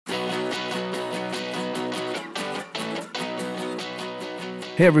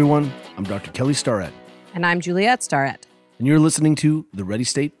Hey everyone, I'm Dr. Kelly Starrett. And I'm Juliette Starrett. And you're listening to the Ready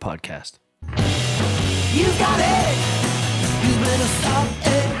State Podcast. You got it. You better stop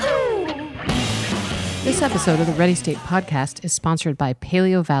it. This episode of the Ready State Podcast is sponsored by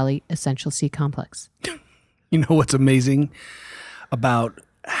Paleo Valley Essential C Complex. You know what's amazing about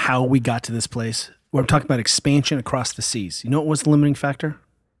how we got to this place? Where I'm talking about expansion across the seas. You know what was the limiting factor?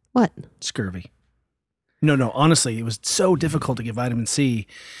 What? Scurvy. No, honestly, it was so difficult to get vitamin C.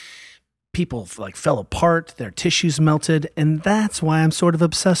 People fell apart, their tissues melted, and that's why I'm sort of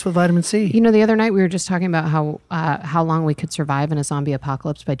obsessed with vitamin C. You know, the other night we were just talking about how long we could survive in a zombie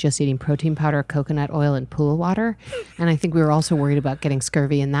apocalypse by just eating protein powder, coconut oil, and pool water. And I think we were also worried about getting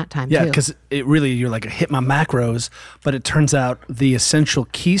scurvy in that time, too. Yeah, because you're like, I hit my macros, but it turns out the essential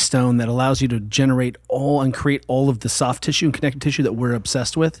keystone that allows you to generate and create all of the soft tissue and connective tissue that we're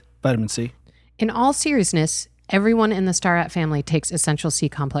obsessed with, vitamin C. In all seriousness, everyone in the Starrett family takes Essential C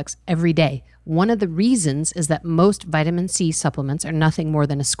Complex every day. One of the reasons is that most vitamin C supplements are nothing more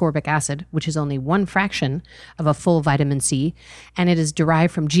than ascorbic acid, which is only one fraction of a full vitamin C, and it is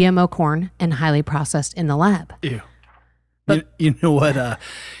derived from GMO corn and highly processed in the lab. Ew. But you know what?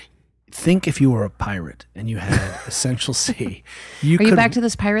 Think if you were a pirate and you had Essential C. Are you back to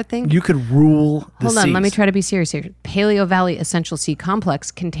this pirate thing? You could rule the Hold on, seas. let me try to be serious here. Paleo Valley Essential C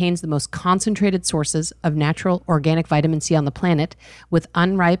Complex contains the most concentrated sources of natural organic vitamin C on the planet, with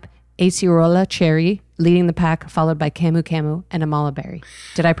unripe acerola cherry leading the pack, followed by camu camu and amala berry.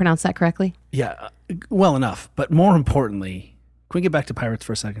 Did I pronounce that correctly? Yeah, well enough. But more importantly, can we get back to pirates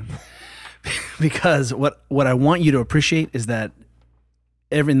for a second? Because what I want you to appreciate is that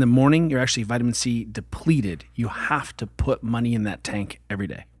in the morning, you're actually vitamin C depleted. You have to put money in that tank every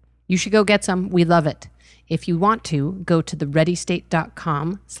day. You should go get some. We love it. If you want to, go to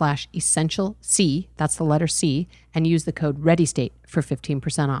thereadystate.com/essentialc, that's the letter C, and use the code READYSTATE for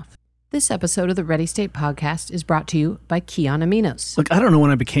 15% off. This episode of the Ready State Podcast is brought to you by Kion Aminos. Look, I don't know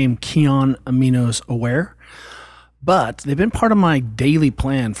when I became Kion Aminos aware, but they've been part of my daily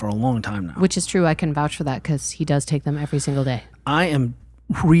plan for a long time now. Which is true. I can vouch for that because he does take them every single day. I am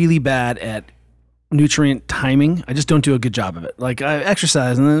really bad at nutrient timing. I just don't do a good job of it. Like, I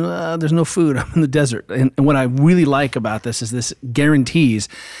exercise and then there's no food. I'm in the desert. And what I really like about this is this guarantees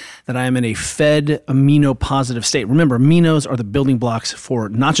that I am in a fed amino positive state. Remember, aminos are the building blocks for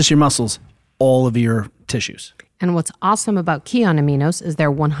not just your muscles, all of your tissues. And what's awesome about Kion Aminos is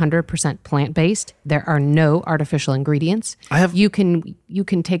they're 100% plant-based. There are no artificial ingredients. You can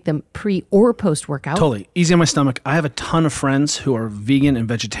take them pre or post-workout. Totally. Easy on my stomach. I have a ton of friends who are vegan and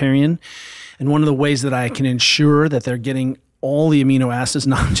vegetarian. And one of the ways that I can ensure that they're getting all the amino acids,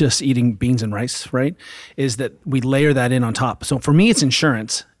 not just eating beans and rice, right, is that we layer that in on top. So for me, it's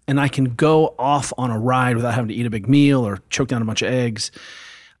insurance. And I can go off on a ride without having to eat a big meal or choke down a bunch of eggs.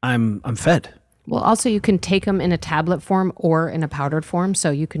 I'm fed. Well, also you can take them in a tablet form or in a powdered form,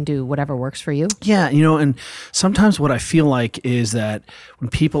 so you can do whatever works for you. Yeah, and sometimes what I feel like is that when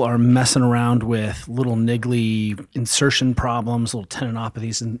people are messing around with little niggly insertion problems, little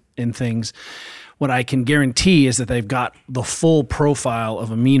tendinopathies and things, what I can guarantee is that they've got the full profile of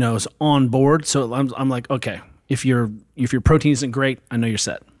aminos on board. So I'm like, okay, if your protein isn't great, I know you're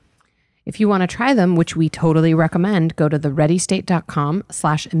set. If you want to try them, which we totally recommend, go to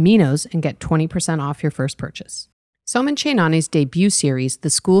thereadystate.com/aminos and get 20% off your first purchase. Soman Chainani's debut series,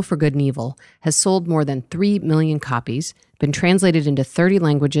 The School for Good and Evil, has sold more than 3 million copies, been translated into 30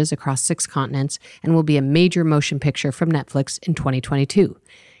 languages across 6 continents, and will be a major motion picture from Netflix in 2022.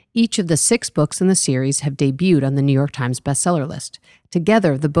 Each of the 6 books in the series have debuted on the New York Times bestseller list.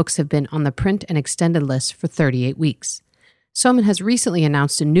 Together, the books have been on the print and extended list for 38 weeks. Soman has recently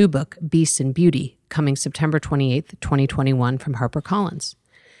announced a new book, Beasts and Beauty, coming September 28th, 2021 from HarperCollins.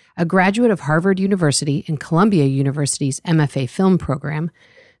 A graduate of Harvard University and Columbia University's MFA film program,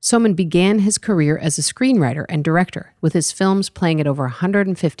 Soman began his career as a screenwriter and director, with his films playing at over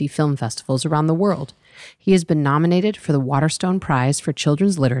 150 film festivals around the world. He has been nominated for the Waterstone Prize for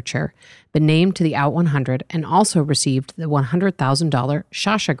Children's Literature, been named to the Out 100, and also received the $100,000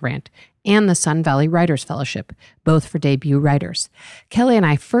 Shasha Grant and the Sun Valley Writers Fellowship, both for debut writers. Kelly and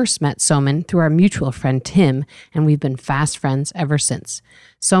I first met Soman through our mutual friend Tim, and we've been fast friends ever since.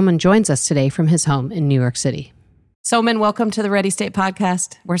 Soman joins us today from his home in New York City. Soman, welcome to the Ready State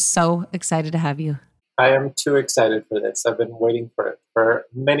Podcast. We're so excited to have you. I am too excited for this. I've been waiting for it for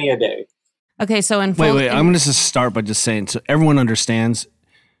many a day. Okay, so I'm going to just start by just saying, so everyone understands,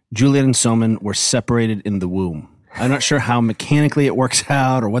 Juliet and Soman were separated in the womb. I'm not sure how mechanically it works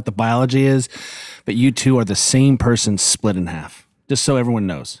out or what the biology is, but you two are the same person split in half, just so everyone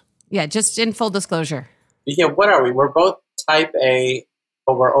knows. Yeah, just in full disclosure. Yeah, what are we? We're both type A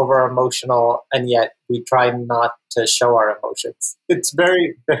but we're over emotional, and yet we try not to show our emotions. It's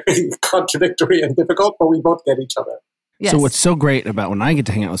very, very contradictory and difficult, but we both get each other. Yes. So what's so great about when I get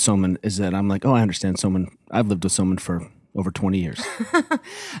to hang out with Soman is that I'm like, oh, I understand Soman. I've lived with Soman for over 20 years.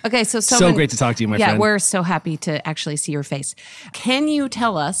 Okay, so So great to talk to you, my yeah, friend. we're so happy to actually see your face. Can you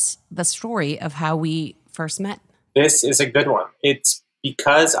tell us the story of how we first met? This is a good one. It's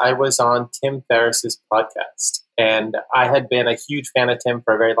because I was on Tim Ferriss's podcast, and I had been a huge fan of Tim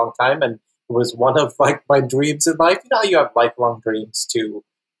for a very long time, and it was one of like my dreams in life. You know how you have lifelong dreams to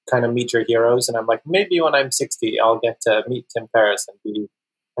kind of meet your heroes, and I'm like, maybe when I'm 60, I'll get to meet Tim Ferriss and be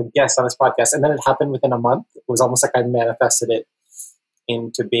a guest on his podcast. And then it happened within a month. It was almost like I manifested it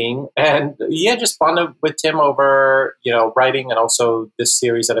into being. And yeah, just bonded with Tim over, writing, and also this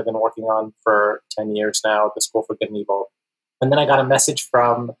series that I've been working on for 10 years now, The School for Good and Evil. And then I got a message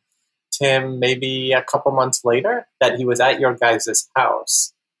from Tim maybe a couple months later that he was at your guys'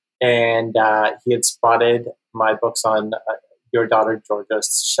 house, and he had spotted my books on your daughter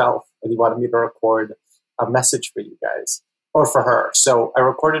Georgia's shelf, and he wanted me to record a message for you guys, or for her. So I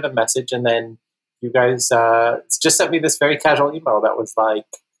recorded a message, and then you guys just sent me this very casual email that was like,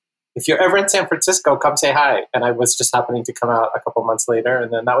 if you're ever in San Francisco, come say hi. And I was just happening to come out a couple months later,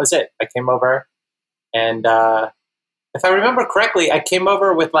 and then that was it. I came over, and if I remember correctly, I came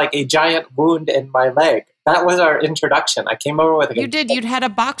over with like a giant wound in my leg. That was our introduction. I came over with You did. You'd had a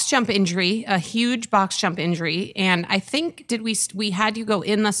box jump injury, a huge box jump injury, and I think we had you go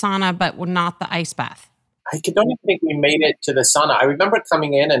in the sauna, but not the ice bath. I don't even think we made it to the sauna. I remember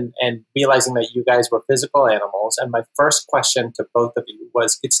coming in and realizing that you guys were physical animals. And my first question to both of you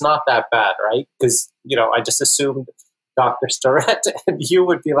was, it's not that bad, right? Because, I just assumed Dr. Starrett and you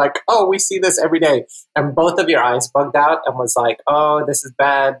would be like, oh, we see this every day. And both of your eyes bugged out and was like, oh, this is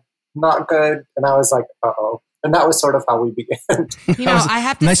bad, not good. And I was like, uh-oh. And that was sort of how we began. I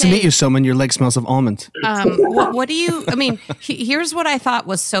have to nice say, to meet you, Soman. Your leg smells of almonds. what do you, here's what I thought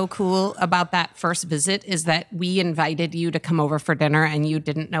was so cool about that first visit is that we invited you to come over for dinner and you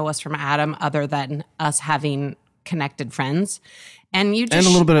didn't know us from Adam other than us having connected friends. And you just, and a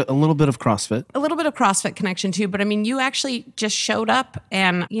little bit of CrossFit. A little bit of CrossFit connection too. But you actually just showed up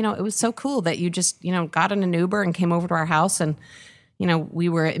and, it was so cool that you just, got in an Uber and came over to our house and, we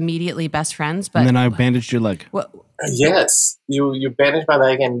were immediately best friends. But and then I bandaged your leg. Yes, you bandaged my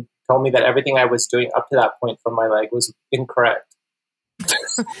leg and told me that everything I was doing up to that point for my leg was incorrect.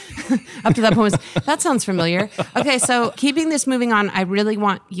 Up to that point, that sounds familiar. Okay, so keeping this moving on, I really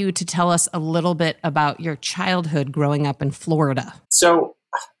want you to tell us a little bit about your childhood growing up in Florida. So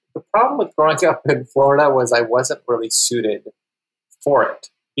the problem with growing up in Florida was I wasn't really suited for it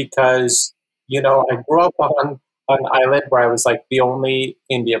because, I grew up on an island where I was like the only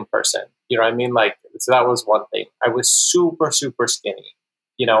Indian person. You know what I mean? Like, so that was one thing. I was super, super skinny.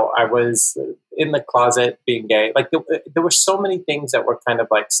 I was in the closet being gay. Like there were so many things that were kind of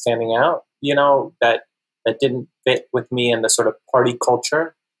like standing out, that didn't fit with me and the sort of party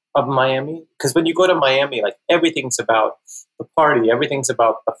culture of Miami. Because when you go to Miami, like everything's about the party, everything's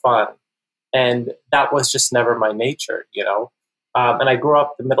about the fun. And that was just never my nature, And I grew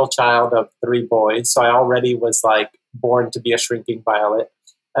up the middle child of 3 boys. So I already was like born to be a shrinking violet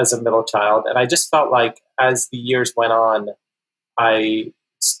as a middle child. And I just felt like as the years went on, I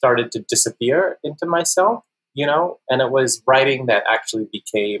started to disappear into myself, and it was writing that actually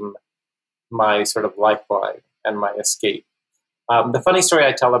became my sort of lifeline and my escape. The funny story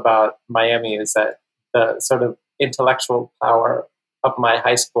I tell about Miami is that the sort of intellectual power of my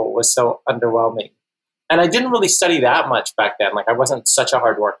high school was so underwhelming. And I didn't really study that much back then. Like I wasn't such a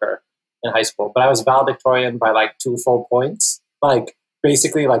hard worker in high school, but I was valedictorian by like 2 full points, like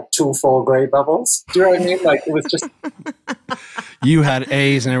basically like 2 full grade levels. Do you know what I mean? Like it was just... You had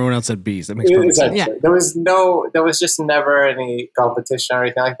A's and everyone else had B's. That makes perfect sense. Yeah. There was just never any competition or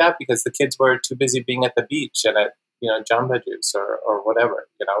anything like that because the kids were too busy being at the beach and at, Jamba Juice or whatever.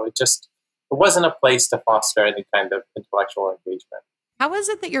 It wasn't a place to foster any kind of intellectual engagement. How is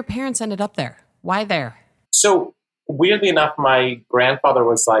it that your parents ended up there? Why there? So weirdly enough, my grandfather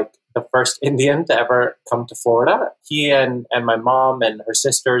was like the first Indian to ever come to Florida. He and my mom and her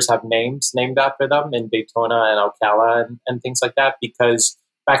sisters have names named after them in Daytona and Ocala and things like that because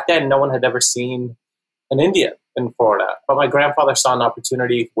back then no one had ever seen an Indian in Florida. But my grandfather saw an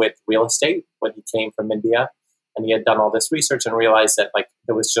opportunity with real estate when he came from India, and he had done all this research and realized that like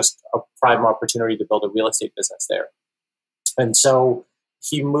there was just a prime opportunity to build a real estate business there. And so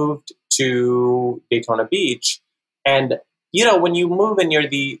he moved to Daytona Beach. And, when you move and you're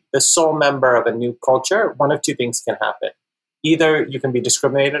the sole member of a new culture, one of 2 things can happen. Either you can be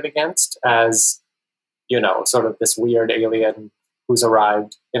discriminated against as, sort of this weird alien who's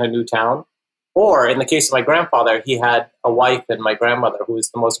arrived in a new town. Or in the case of my grandfather, he had a wife and my grandmother who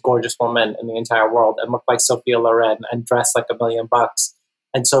was the most gorgeous woman in the entire world and looked like Sophia Loren and dressed like $1,000,000.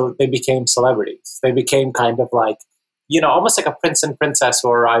 And so they became celebrities. They became kind of like, almost like a prince and princess who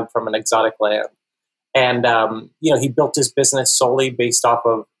arrived from an exotic land. And, he built his business solely based off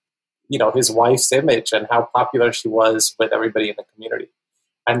of, his wife's image and how popular she was with everybody in the community.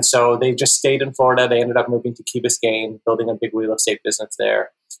 And so they just stayed in Florida. They ended up moving to Key Biscayne, building a big real estate business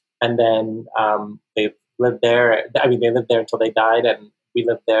there. And then they lived there. I mean, they lived there until they died, and we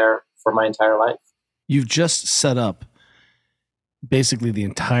lived there for my entire life. You've just set up basically the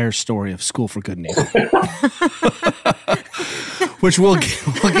entire story of School for Good and Evil, which we'll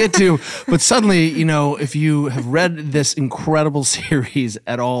get to. But suddenly, if you have read this incredible series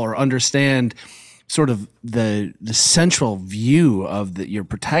at all or understand sort of the central view of your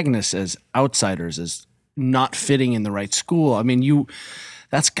protagonists as outsiders, as not fitting in the right school, I mean,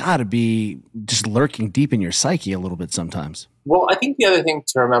 that's got to be just lurking deep in your psyche a little bit sometimes. Well, I think the other thing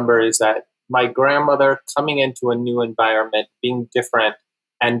to remember is that my grandmother coming into a new environment, being different,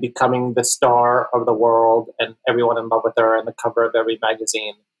 and becoming the star of the world and everyone in love with her and the cover of every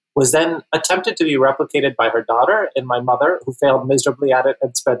magazine, was then attempted to be replicated by her daughter and my mother, who failed miserably at it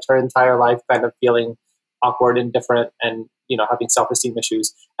and spent her entire life kind of feeling awkward and different and, having self-esteem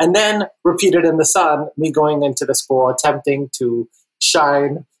issues. And then repeated in the son, me going into the school, attempting to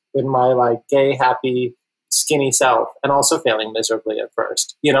shine in my like gay, happy, skinny self, and also failing miserably at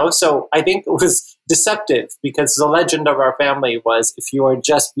first. So I think it was deceptive because the legend of our family was, if you are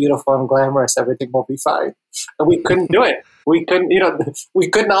just beautiful and glamorous, everything will be fine. And we couldn't do it. We couldn't, we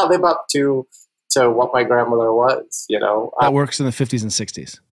could not live up to what my grandmother was. That works in the 50s and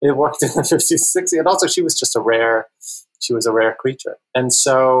 60s. It worked in the 50s, 60s, and also she was just a rare creature. And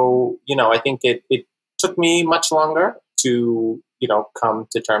so, I think it took me much longer to come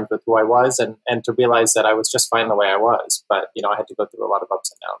to terms with who I was and to realize that I was just fine the way I was. But, I had to go through a lot of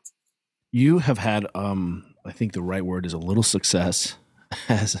ups and downs. You have had, I think the right word is a little success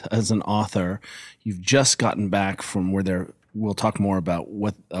as an author. You've just gotten back from we'll talk more about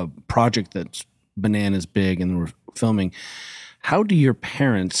what a project that's bananas big and we're filming. How do your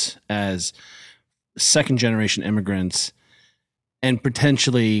parents, as second generation immigrants, and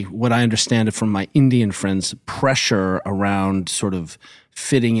potentially what I understand it from my Indian friends, pressure around sort of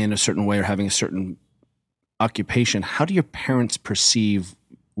fitting in a certain way or having a certain occupation, how do your parents perceive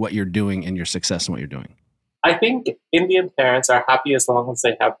what you're doing and your success and what you're doing? I think Indian parents are happy as long as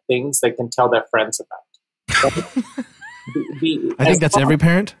they have things they can tell their friends about. I think that's every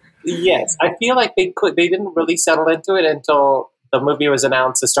parent. Yes. I feel like they didn't really settle into it until the movie was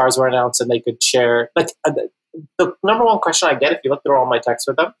announced, the stars were announced, and they could share. Like the number one question I get, if you look through all my texts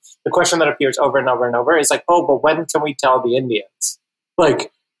with them, the question that appears over and over and over is like, oh, but when can we tell the Indians?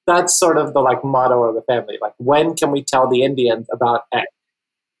 Like, that's sort of the like motto of the family. Like, when can we tell the Indians about X?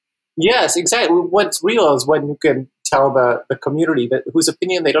 Yes, exactly. What's real is when you can tell the community whose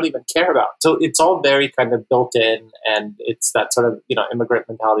opinion they don't even care about. So it's all very kind of built in, and it's that sort of immigrant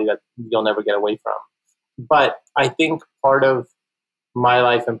mentality that you'll never get away from. But I think part of my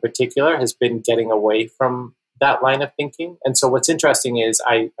life in particular has been getting away from that line of thinking. And so what's interesting is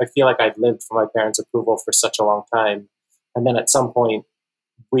I feel like I've lived for my parents' approval for such a long time. And then at some point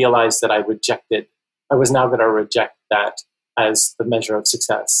realized that I was now going to reject that as the measure of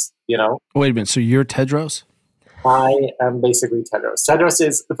success, Wait a minute. So you're Tedros? I am basically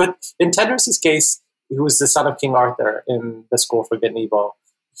Tedros. But in Tedros's case, who was the son of King Arthur in the School for Good and Evil,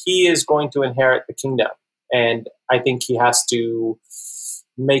 he is going to inherit the kingdom. And I think he has to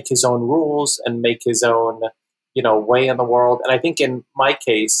make his own rules and make his own, way in the world. And I think in my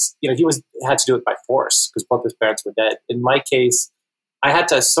case, he had to do it by force because both his parents were dead. In my case, I had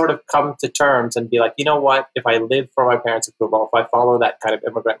to sort of come to terms and be like, you know what? If I live for my parents' approval, if I follow that kind of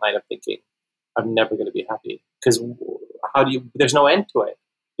immigrant line of thinking, I'm never going to be happy because there's no end to it.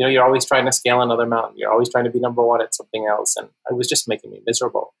 You're always trying to scale another mountain. You're always trying to be number one at something else. And it was just making me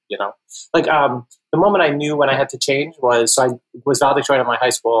miserable, Like the moment I knew when I had to change was, so I was valedictorian at my high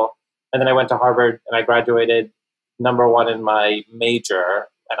school, and then I went to Harvard and I graduated number one in my major,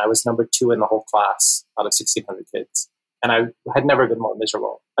 and I was number two in the whole class out of 1,600 kids. And I had never been more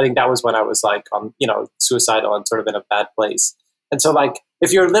miserable. I think that was when I was like, suicidal and sort of in a bad place. And so like,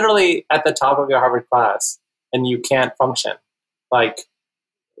 if you're literally at the top of your Harvard class and you can't function, like,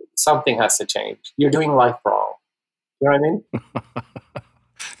 something has to change. You're doing life wrong. You know what I mean?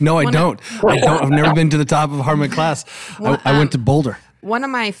 No, I don't. I've never been to the top of Harvard class. I went to Boulder. One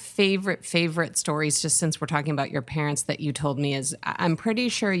of my favorite stories, just since we're talking about your parents, that you told me is I'm pretty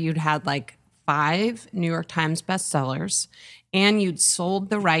sure you'd had like 5 New York Times bestsellers, and you'd sold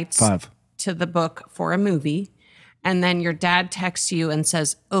the rights 5. to the book for a movie. And then your dad texts you and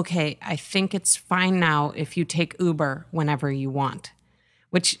says, okay, I think it's fine now if you take Uber whenever you want.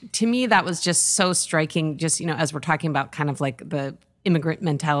 Which to me, that was just so striking, just, as we're talking about kind of like the immigrant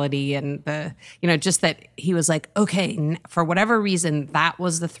mentality and the, just that he was like, okay, for whatever reason, that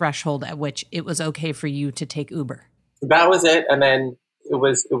was the threshold at which it was okay for you to take Uber. That was it. And then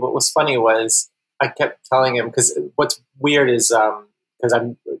what was funny was I kept telling him, because what's weird is, because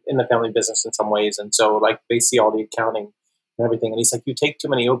I'm in the family business in some ways. And so like they see all the accounting and everything. And he's like, you take too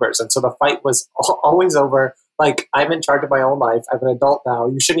many Ubers. And so the fight was always over. Like, I'm in charge of my own life. I'm an adult now.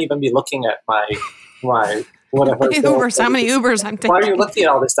 You shouldn't even be looking at my whatever. Ubers, how many Ubers I'm taking? Why are you looking at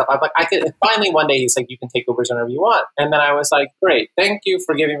all this stuff? I'm like, finally one day he's like, you can take Ubers whenever you want. And then I was like, great, thank you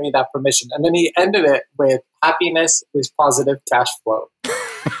for giving me that permission. And then he ended it with happiness is positive cash flow.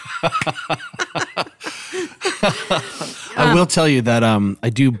 I will tell you that I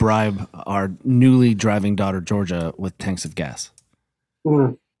do bribe our newly driving daughter, Georgia, with tanks of gas.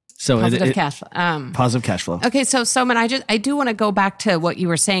 Mm. So positive cash flow. Positive cash flow. Okay, so Soman, I do want to go back to what you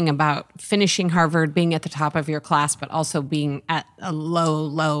were saying about finishing Harvard, being at the top of your class, but also being at a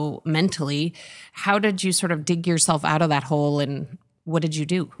low mentally. How did you sort of dig yourself out of that hole, and what did you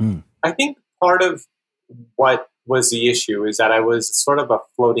do? I think part of what was the issue is that I was sort of a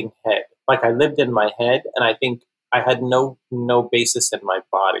floating head. Like, I lived in my head, and I think I had no basis in my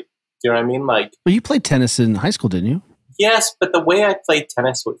body. Do you know what I mean? Like, well, you played tennis in high school, didn't you? Yes, but the way I played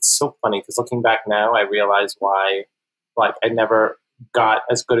tennis was so funny, because looking back now, I realize why, like, I never got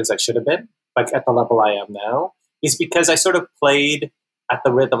as good as I should have been, like at the level I am now, is because I sort of played at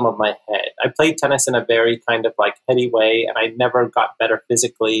the rhythm of my head. I played tennis in a very kind of like heady way, and I never got better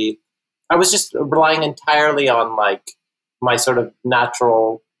physically. I was just relying entirely on like my sort of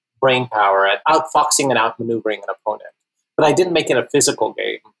natural brain power at outfoxing and outmaneuvering an opponent. But I didn't make it a physical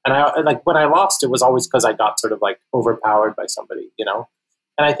game. And I like when I lost, it was always because I got sort of like overpowered by somebody, And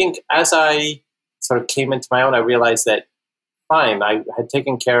I think as I sort of came into my own, I realized that fine, I had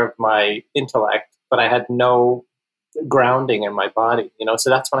taken care of my intellect, but I had no grounding in my body,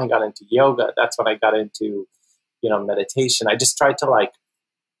 So that's when I got into yoga. That's when I got into, meditation. I just tried to like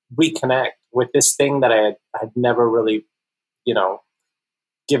reconnect with this thing that I had never really,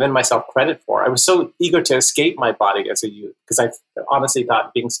 given myself credit for. I was so eager to escape my body as a youth, because I honestly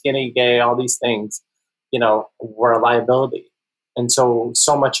thought being skinny, gay, all these things, were a liability. And so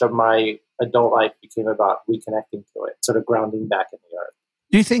much of my adult life became about reconnecting to it, sort of grounding back in the earth.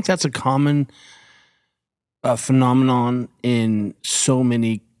 Do you think that's a common phenomenon in so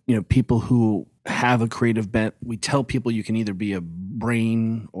many, people who have a creative bent? We tell people you can either be a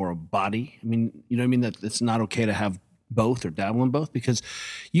brain or a body. I mean, you know what I mean? That it's not okay to have both or dabble in both, because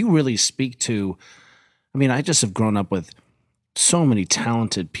you really speak to, I just have grown up with so many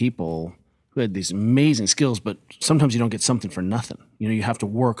talented people who had these amazing skills, but sometimes you don't get something for nothing. You have to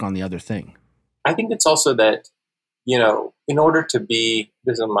work on the other thing. I think it's also that, in order to be,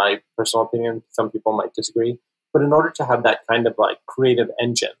 this is my personal opinion, some people might disagree, but in order to have that kind of like creative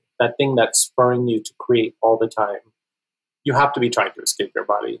engine, that thing that's spurring you to create all the time, you have to be trying to escape your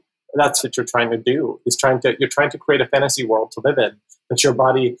body. That's what you're trying to do. You're trying to create a fantasy world to live in. But your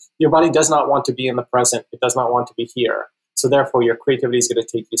body does not want to be in the present. It does not want to be here. So therefore, your creativity is going to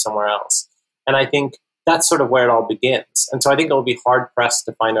take you somewhere else. And I think that's sort of where it all begins. And so I think it'll be hard pressed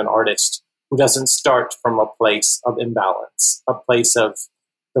to find an artist who doesn't start from a place of imbalance, a place of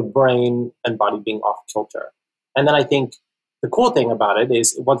the brain and body being off kilter. And then I think the cool thing about it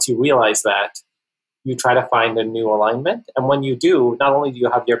is once you realize that, you try to find a new alignment. And when you do, not only do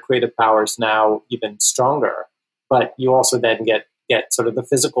you have your creative powers now even stronger, but you also then get sort of the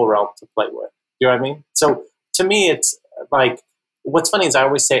physical realm to play with. You know what I mean? So to me, it's like, what's funny is I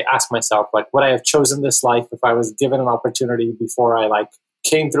always ask myself, like, would I have chosen this life if I was given an opportunity before I like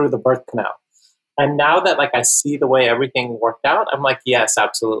came through the birth canal? And now that like I see the way everything worked out, I'm like, yes,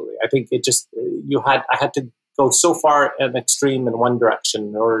 absolutely. I think it just, I had to go so far an extreme in one direction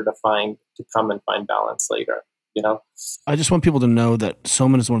in order to come and find balance later, I just want people to know that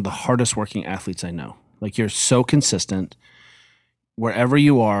Soman is one of the hardest working athletes I know. Like, you're so consistent. Wherever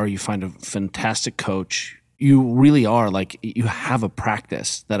you are, you find a fantastic coach. You really are like, you have a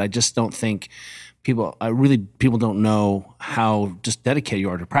practice that I just don't think people don't know how just dedicated you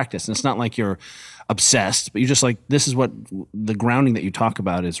are to practice. And it's not like you're obsessed, but you're just like, this is what the grounding that you talk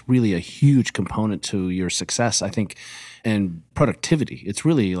about is really a huge component to your success, I think, and productivity. It's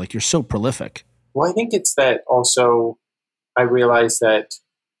really like, you're so prolific. Well, I think it's that also I realize that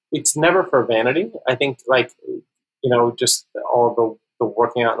it's never for vanity. I think like, just all the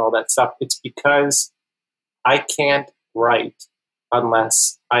working out and all that stuff, it's because I can't write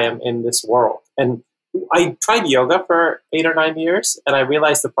unless I am in this world. And I tried yoga for 8 or 9 years, and I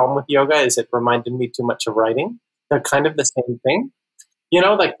realized the problem with yoga is it reminded me too much of writing. They're kind of the same thing.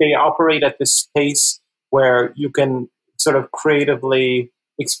 Like they operate at this pace where you can sort of creatively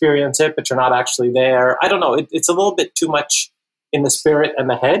experience it, but you're not actually there. I don't know. It's a little bit too much in the spirit and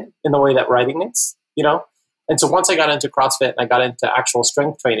the head in the way that writing is. And so once I got into CrossFit and I got into actual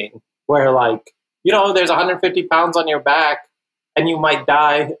strength training, where there's 150 pounds on your back and you might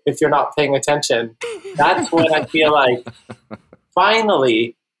die if you're not paying attention. That's when I feel like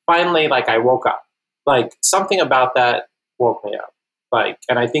finally, like I woke up. Like something about that woke me up.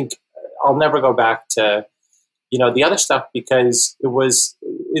 And I think I'll never go back to, the other stuff because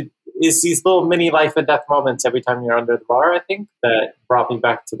it is these little mini life and death moments every time you're under the bar, I think, that brought me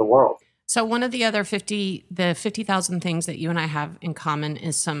back to the world. So one of the other 50,000 things that you and I have in common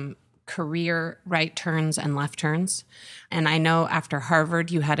is some career right turns and left turns. And I know after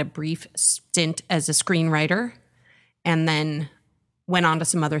Harvard, you had a brief stint as a screenwriter and then went on to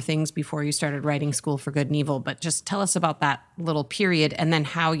some other things before you started writing School for Good and Evil. But just tell us about that little period and then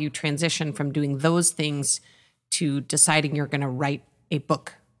how you transitioned from doing those things to deciding you're going to write a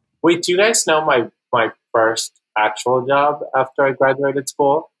book. Wait, do you guys know my first actual job after I graduated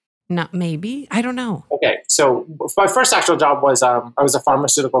school? Not maybe. I don't know. Okay, so my first actual job was I was a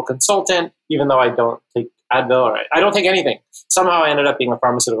pharmaceutical consultant, even though I don't take Advil or I don't take anything. Somehow I ended up being a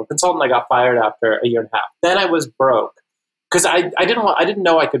pharmaceutical consultant. I got fired after a year and a half. Then I was broke because I didn't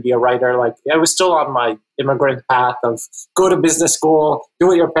know I could be a writer. Like I was still on my immigrant path of go to business school, do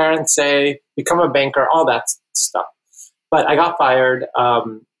what your parents say, become a banker, all that stuff. But I got fired,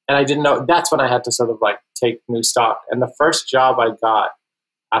 and I didn't know. That's when I had to sort of take new stock. And the first job I got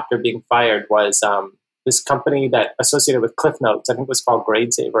after being fired was this company that associated with Cliff Notes, I think it was called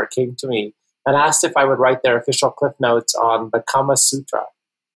Grade Saver, came to me and asked if I would write their official Cliff Notes on the Kama Sutra.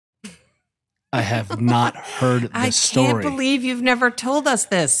 I have not heard this story. I can't believe you've never told us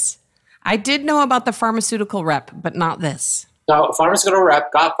this. I did know about the pharmaceutical rep, but not this. So pharmaceutical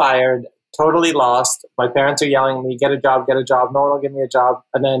rep, got fired, totally lost. My parents are yelling at me, get a job. No one will give me a job.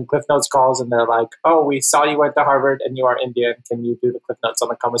 And then Cliff Notes calls and they're like, oh, we saw you went to Harvard and you are Indian. Can you do the Cliff Notes on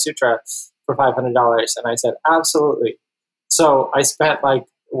the Kama Sutra for $500? And I said, absolutely. So I spent a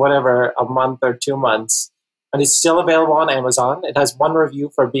month or 2 months, and it's still available on Amazon. It has one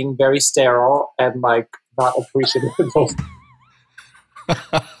review for being very sterile and not appreciative.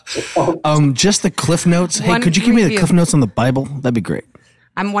 Just the Cliff Notes. Hey, could you give me the Cliff Notes on the Bible? That'd be great.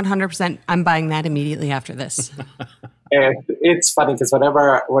 I'm 100%. I'm buying that immediately after this. And it's funny because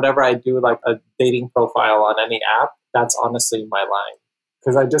whenever I do a dating profile on any app, that's honestly my line.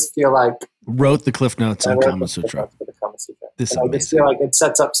 Because I just feel like wrote the Cliff Notes on Kama Sutra. This is I just feel like it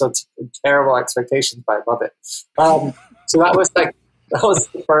sets up such terrible expectations, but I love it. So that was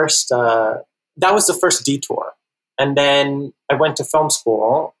the first detour, and then I went to film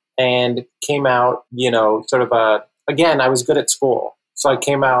school and came out. Again, I was good at school, so I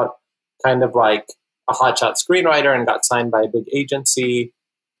came out kind of like a hotshot screenwriter and got signed by a big agency,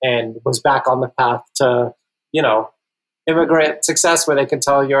 and was back on the path to immigrant success where they can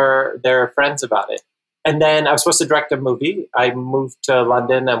tell their friends about it. And then I was supposed to direct a movie. I moved to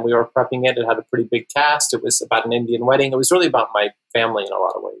London and we were prepping it. It had a pretty big cast. It was about an Indian wedding. It was really about my family in a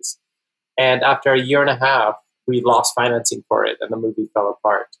lot of ways. And after a year and a half, we lost financing for it and the movie fell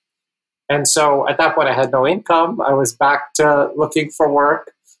apart. And so at that point, I had no income. I was back to looking for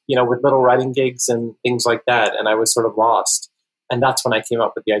work, with little writing gigs and things like that. And I was sort of lost. And that's when I came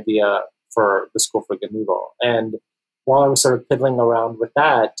up with the idea for the School for Good and Evil. And while I was sort of piddling around with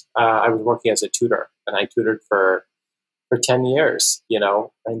that, I was working as a tutor, and I tutored for 10 years,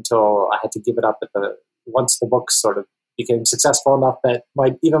 until I had to give it up once the book sort of became successful enough that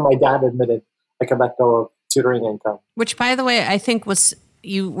even my dad admitted I could let go of tutoring income. Which, by the way, I think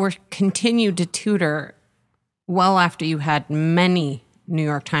you were continued to tutor well after you had many New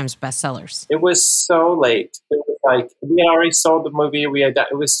York Times bestsellers. It was so late. It was we had already sold the movie. It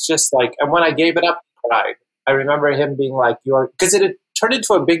was just and when I gave it up, I cried. I remember him being like, because it had turned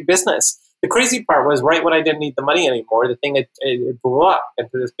into a big business. The crazy part was right when I didn't need the money anymore, the thing, it blew up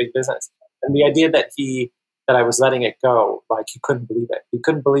into this big business. And the idea that I was letting it go, he couldn't believe it. He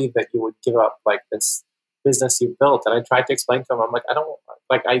couldn't believe that you would give up this business you built. And I tried to explain to him, I'm like, I don't,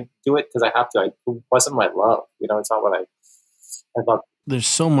 I do it because I have to. It wasn't my love. It's not what I love. There's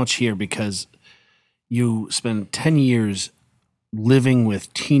so much here because you spend 10 years living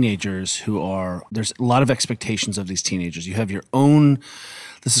with teenagers there's a lot of expectations of these teenagers. You have your own,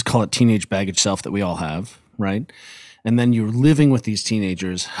 this is called teenage baggage self that we all have, right? And then you're living with these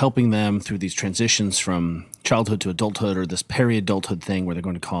teenagers, helping them through these transitions from childhood to adulthood or this peri-adulthood thing where they're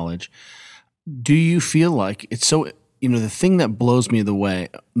going to college. Do you feel like it's so, the thing that blows me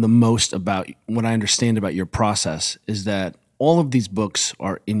the most about what I understand about your process is that all of these books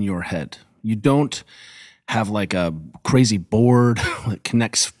are in your head. You don't have like a crazy board that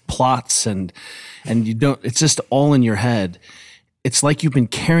connects plots and you don't, it's just all in your head. It's like you've been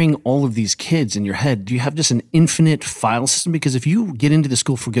carrying all of these kids in your head. Do you have just an infinite file system? Because if you get into the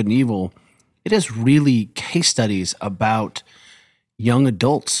School for Good and Evil, it has really case studies about young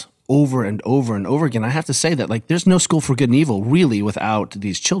adults over and over and over again. I have to say that like there's no School for Good and Evil really without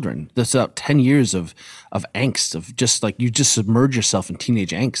these children. There's about 10 years of angst, of just like you just submerge yourself in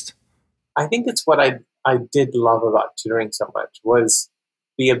teenage angst. I think it's what I did love about tutoring so much was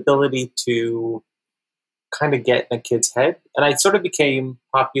the ability to kind of get in a kid's head. And I sort of became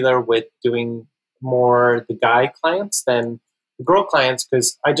popular with doing more the guy clients than the girl clients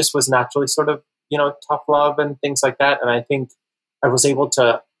because I just was naturally sort of, tough love and things like that. And I think I was able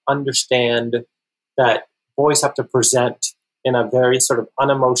to understand that boys have to present in a very sort of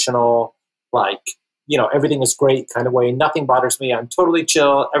unemotional, like, everything is great kind of way. Nothing bothers me. I'm totally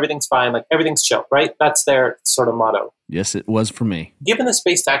chill. Everything's fine. Like everything's chill, right? That's their sort of motto. Yes, it was for me. Given the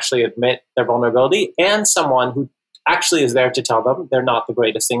space to actually admit their vulnerability and someone who actually is there to tell them they're not the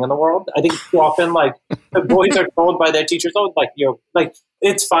greatest thing in the world. I think too often, like the boys are told by their teachers, "Oh, like you're like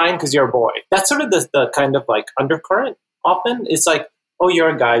it's fine because you're a boy." That's sort of the kind of like undercurrent. Often it's like, "Oh, you're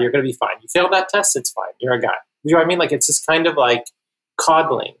a guy. You're going to be fine. You failed that test. It's fine. You're a guy." You know what I mean? Like it's this kind of like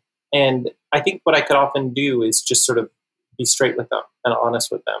coddling. And I think what I could often do is just sort of be straight with them and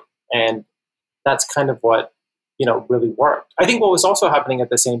honest with them. And that's kind of what, really worked. I think what was also happening at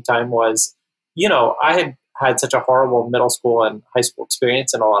the same time was, I had such a horrible middle school and high school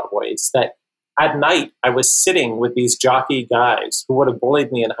experience in a lot of ways that at night I was sitting with these jockey guys who would have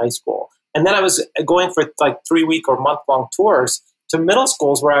bullied me in high school. And then I was going for like 3-week or month-long tours to middle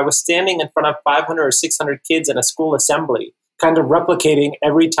schools where I was standing in front of 500 or 600 kids in a school assembly, kind of replicating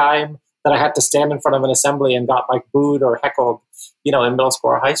every time that I had to stand in front of an assembly and got like booed or heckled, in middle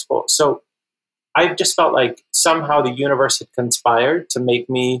school or high school. So I just felt like somehow the universe had conspired to make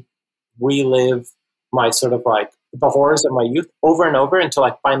me relive my sort of like the horrors of my youth over and over until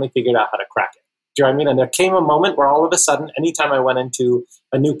I finally figured out how to crack it. Do you know what I mean? And there came a moment where all of a sudden, anytime I went into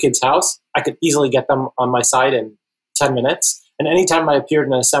a new kid's house, I could easily get them on my side in 10 minutes. And anytime I appeared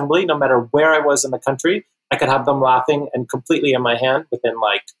in an assembly, no matter where I was in the country, I could have them laughing and completely in my hand within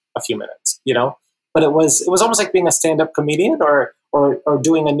like a few minutes, But it was almost like being a stand-up comedian or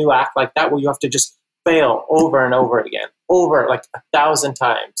doing a new act like that where you have to just fail over and over again, over like 1,000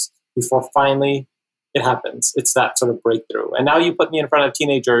 times before finally it happens. It's that sort of breakthrough. And now you put me in front of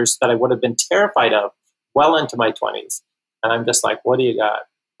teenagers that I would have been terrified of well into my 20s. And I'm just like, what do you got?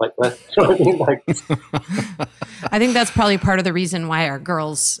 Like, what I mean? Like, I think that's probably part of the reason why our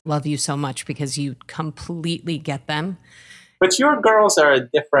girls love you so much because you completely get them. But your girls are a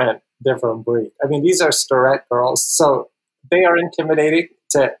different breed. I mean, these are starette girls, so they are intimidating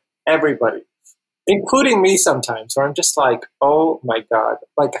to everybody, including me sometimes, where I'm just like, oh my God,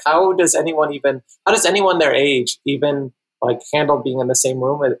 like how does anyone their age even like handle being in the same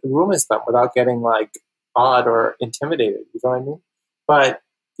room as them without getting like odd or intimidated? You know what I mean? But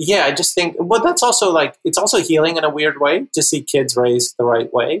yeah, I just think, well, that's also like, it's also healing in a weird way to see kids raised the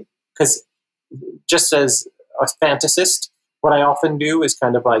right way. Because just as a fantasist, what I often do is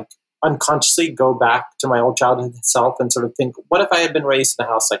kind of like unconsciously go back to my old childhood self and sort of think, what if I had been raised in a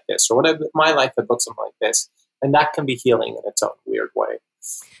house like this? Or what if my life had looked something like this? And that can be healing in its own weird way.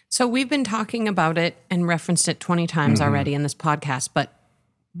 So we've been talking about it and referenced it 20 times already in this podcast, but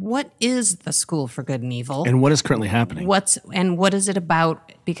what is the School for Good and Evil? And what is currently happening? What is it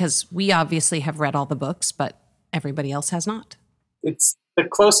about? Because we obviously have read all the books, but everybody else has not. It's the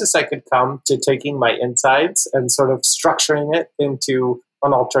closest I could come to taking my insides and sort of structuring it into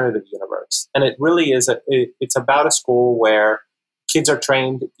an alternative universe. And it really is, it's about a school where kids are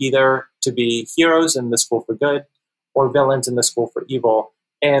trained either to be heroes in the School for Good or villains in the School for Evil.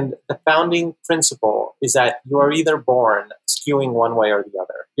 And the founding principle is that you are either born skewing one way or the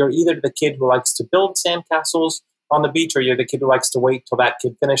other. You're either the kid who likes to build sandcastles on the beach, or you're the kid who likes to wait till that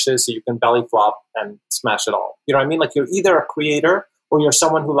kid finishes so you can belly flop and smash it all. You know what I mean? Like you're either a creator or you're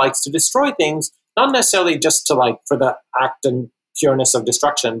someone who likes to destroy things, not necessarily just to like for the act and pureness of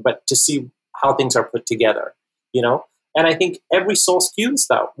destruction, but to see how things are put together, And I think every soul skews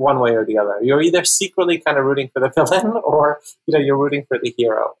that one way or the other. You're either secretly kind of rooting for the villain or, you're rooting for the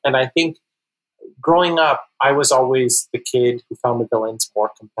hero. And I think growing up, I was always the kid who found the villains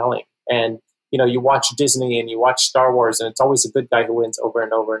more compelling. And you watch Disney and you watch Star Wars, and it's always a good guy who wins over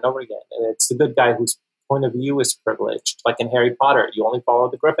and over and over again. And it's the good guy whose point of view is privileged. Like in Harry Potter, you only follow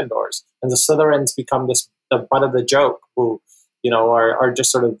the Gryffindors. And the Slytherins become the butt of the joke who, are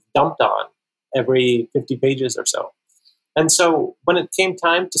just sort of dumped on every 50 pages or so. And so when it came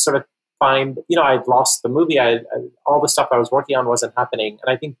time to sort of find, I'd lost the movie. All the stuff I was working on wasn't happening.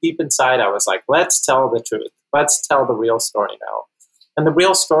 And I think deep inside, I was like, let's tell the truth. Let's tell the real story now. And the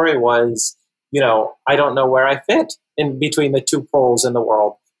real story was, I don't know where I fit in between the two poles in the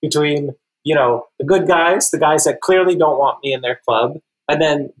world, between, the good guys, the guys that clearly don't want me in their club, and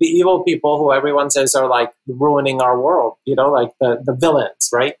then the evil people who everyone says are like ruining our world, like the villains,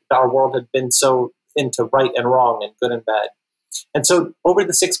 right? Our world had been so into right and wrong and good and bad. And so over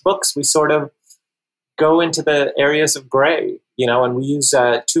the 6 books, we sort of go into the areas of gray, and we use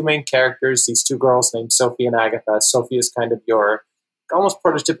 2 main characters, these 2 girls named Sophie and Agatha. Sophie is kind of your almost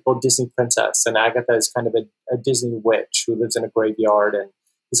prototypical Disney princess, and Agatha is kind of a Disney witch who lives in a graveyard and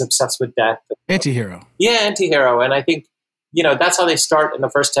is obsessed with death. Anti-hero. Yeah, anti-hero. And I think, that's how they start in the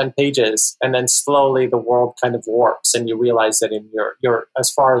first 10 pages. And then slowly the world kind of warps and you realize that you're as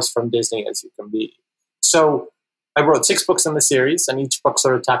far as from Disney as you can be. So I wrote 6 books in the series, and each book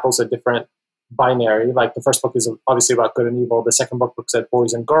sort of tackles a different binary. Like the first book is obviously about good and evil. The second book looks at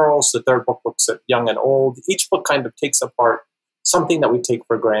boys and girls. The third book looks at young and old. Each book kind of takes apart something that we take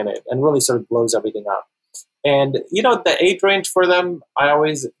for granted and really sort of blows everything up. And, the age range for them,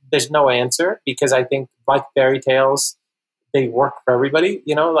 there's no answer, because I think like fairy tales, they work for everybody,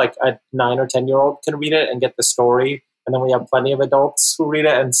 like a 9 or 10-year-old can read it and get the story. And then we have plenty of adults who read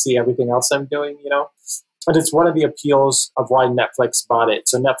it and see everything else I'm doing, But it's one of the appeals of why Netflix bought it.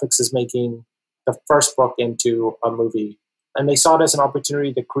 So Netflix is making the first book into a movie. And they saw it as an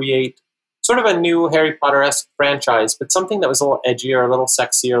opportunity to create sort of a new Harry Potter-esque franchise, but something that was a little edgier, a little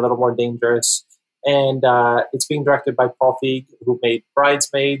sexier, a little more dangerous. And it's being directed by Paul Feig, who made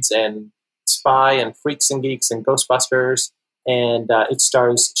Bridesmaids and Spy and Freaks and Geeks and Ghostbusters. And it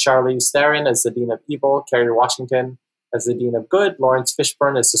stars Charlize Theron as the Dean of Evil, Kerry Washington as the Dean of Good, Lawrence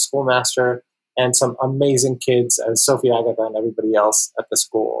Fishburne as the schoolmaster, and some amazing kids as Sophie, Agatha, and everybody else at the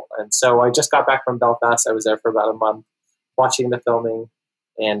school. And so I just got back from Belfast. I was there for about a month watching the filming.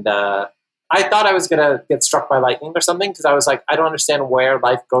 And I thought I was going to get struck by lightning or something, because I was like, I don't understand where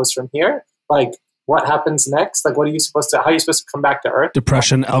life goes from here. Like, what happens next? Like, how are you supposed to come back to Earth?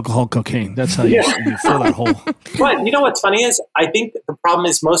 Depression, alcohol, cocaine. That's how you fill that hole. But what's funny is, I think the problem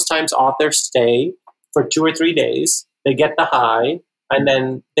is most times authors stay for 2 or 3 days. They get the high, and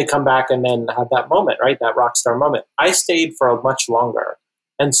then they come back and then have that moment, right? That rock star moment. I stayed for a much longer.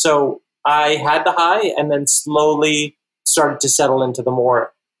 And so I had the high and then slowly started to settle into the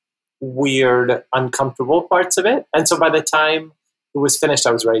more weird, uncomfortable parts of it. And so by the time it was finished,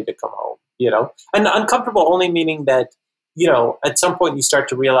 I was ready to come home, And uncomfortable only meaning that, at some point you start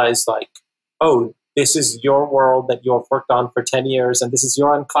to realize like, oh, this is your world that you have worked on for 10 years, and this is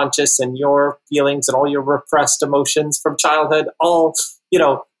your unconscious and your feelings and all your repressed emotions from childhood, all,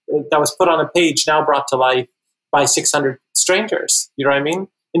 that was put on a page, now brought to life by 600 strangers. You know what I mean?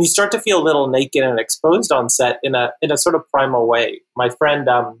 And you start to feel a little naked and exposed on set in a sort of primal way. My friend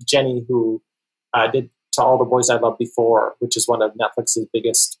Jenny, who did To All the Boys I Loved Before, which is one of Netflix's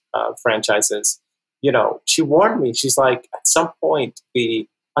biggest franchises, she warned me. She's like, at some point, the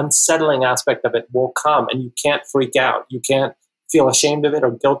unsettling aspect of it will come, and you can't freak out. You can't feel ashamed of it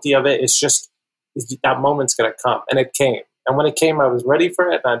or guilty of it. It's just that moment's going to come, and it came. And when it came, I was ready for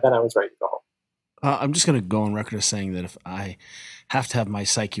it, and then I was ready to go home. I'm just going to go on record as saying that if I have to have my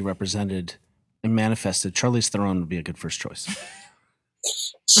psyche represented and manifested, Charlize Theron would be a good first choice.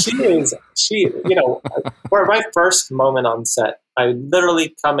 For my first moment on set, I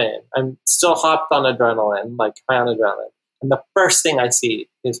literally come in. I'm still hopped on adrenaline, like high on adrenaline. And the first thing I see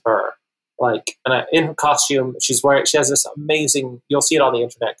is her. In her costume, she has this amazing, you'll see it on the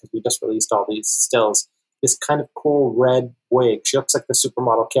internet because we just released all these stills, this kind of cool red wig. She looks like the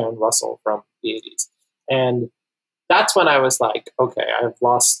supermodel Karen Russell from the 80s. And that's when I was like, okay,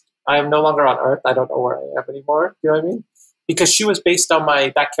 I am no longer on Earth. I don't know where I am anymore. You know what I mean? Because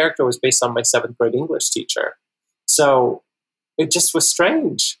that character was based on my 7th grade English teacher. So it just was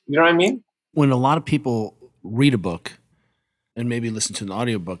strange. You know what I mean? When a lot of people read a book and maybe listen to an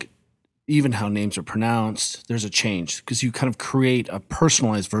audiobook, even how names are pronounced, there's a change because you kind of create a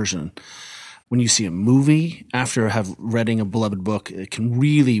personalized version. When you see a movie after reading a beloved book, it can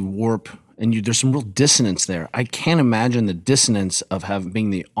really warp, and there's some real dissonance there. I can't imagine the dissonance of being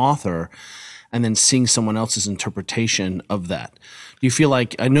the author and then seeing someone else's interpretation of that. Do you feel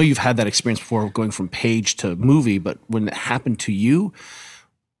like, I know you've had that experience before going from page to movie, but when it happened to you,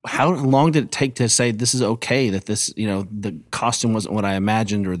 how long did it take to say this is okay, that this, the costume wasn't what I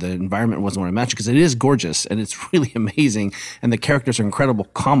imagined or the environment wasn't what I imagined? Because it is gorgeous and it's really amazing and the characters are incredible,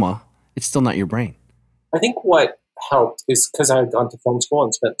 comma, it's still not your brain. I think what helped is because I had gone to film school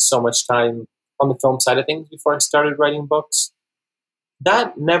and spent so much time on the film side of things before I started writing books.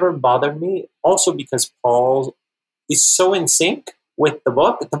 That never bothered me. Also because Paul is so in sync with the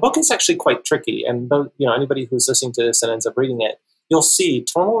book. The book is actually quite tricky, and anybody who's listening to this and ends up reading it, you'll see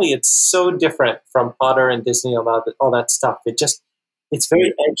tonally it's so different from Potter and Disney and all that stuff. It's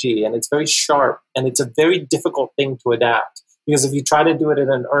very edgy and it's very sharp, and it's a very difficult thing to adapt because if you try to do it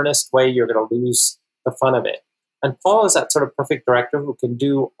in an earnest way, you're going to lose the fun of it. And Paul is that sort of perfect director who can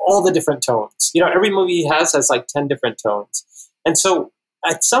do all the different tones. Every movie he has like 10 different tones. And so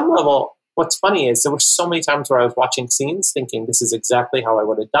at some level, what's funny is there were so many times where I was watching scenes thinking this is exactly how I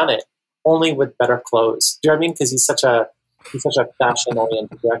would have done it, only with better clothes. Do you know what I mean? Because he's such a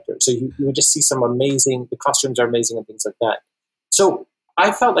fashion-oriented director. So you would just see the costumes are amazing and things like that. So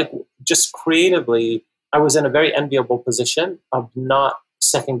I felt like just creatively, I was in a very enviable position of not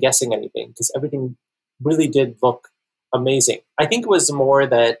second-guessing anything because everything really did look amazing. I think it was more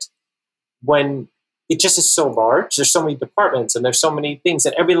that when it just is so large, there's so many departments and there's so many things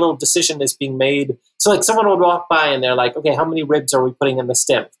that every little decision is being made. So like someone would walk by and they're like, okay, how many ribs are we putting in the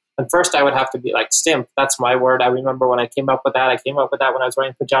stimp? And first I would have to be like, stimp, that's my word. I remember when I came up with that. I came up with that when I was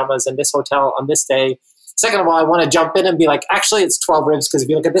wearing pajamas in this hotel on this day. Second of all, I want to jump in and be like, actually it's 12 ribs because if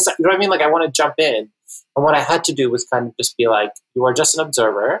you look at this, you know what I mean? Like I want to jump in. And what I had to do was kind of just be like, you are just an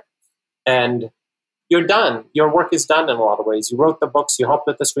observer and you're done. Your work is done in a lot of ways. You wrote the books, you helped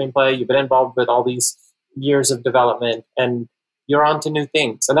with the screenplay, you've been involved with all these years of development, and you're on to new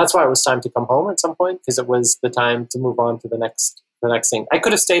things. And that's why it was time to come home at some point, because it was the time to move on to the next thing. I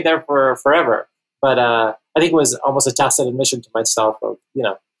could have stayed there for forever, but I think it was almost a tacit admission to myself of,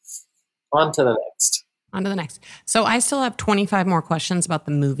 on to the next. On to the next. So I still have 25 more questions about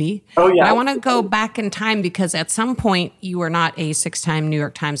the movie. Oh, yeah. But I want to go back in time because at some point you were not a 6-time New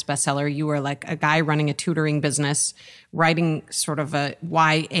York Times bestseller. You were like a guy running a tutoring business, writing sort of a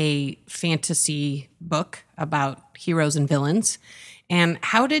YA fantasy book about heroes and villains. And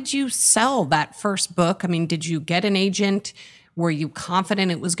how did you sell that first book? I mean, did you get an agent? Were you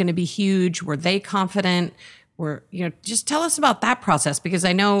confident it was going to be huge? Were they confident? Just tell us about that process, because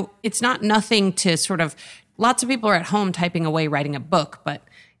I know it's not nothing to sort of, lots of people are at home typing away, writing a book, but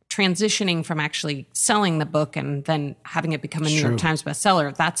transitioning from actually selling the book and then having it become a New York Times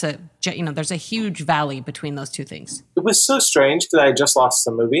bestseller, there's a huge valley between those two things. It was so strange because I just lost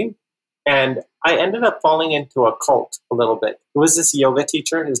the movie and I ended up falling into a cult a little bit. It was this yoga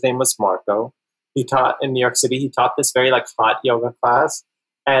teacher. His name was Marco. He taught in New York City. He taught this very hot yoga class.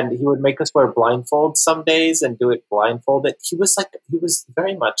 And he would make us wear blindfolds some days and do it blindfolded. He was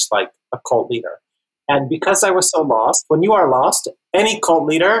very much like a cult leader. And because I was so lost, when you are lost, any cult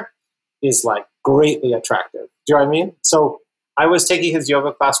leader is greatly attractive. Do you know what I mean? So I was taking his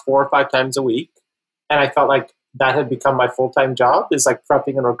yoga class 4 or 5 times a week. And I felt like that had become my full-time job, is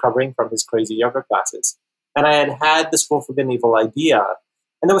prepping and recovering from his crazy yoga classes. And I had the School for Good and Evil idea.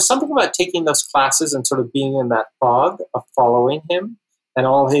 And there was something about taking those classes and sort of being in that fog of following him. And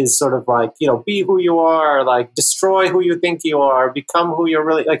all his sort of be who you are, destroy who you think you are, become who you're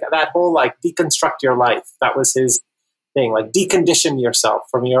really, that whole deconstruct your life. That was his thing, decondition yourself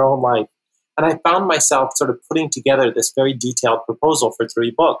from your own life. And I found myself sort of putting together this very detailed proposal for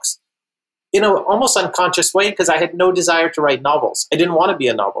 3 books in an almost unconscious way because I had no desire to write novels. I didn't want to be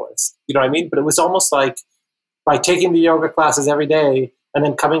a novelist, you know what I mean? But it was almost like by taking the yoga classes every day and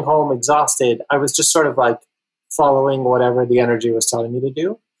then coming home exhausted, I was just sort of following whatever the energy was telling me to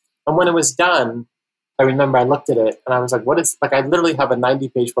do. And when it was done, I remember I looked at it and I was like, what is, I literally have a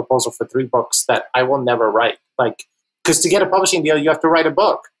 90-page proposal for 3 books that I will never write. Because to get a publishing deal, you have to write a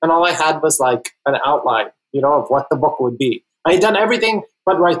book. And all I had was an outline, of what the book would be. I had done everything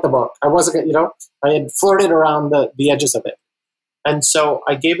but write the book. I wasn't, I had flirted around the edges of it. And so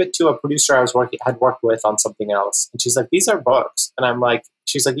I gave it to a producer had worked with on something else. And she's like, these are books. And I'm like,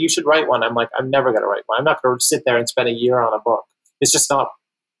 she's like, you should write one. I'm like, I'm never going to write one. I'm not going to sit there and spend a year on a book. It's just not,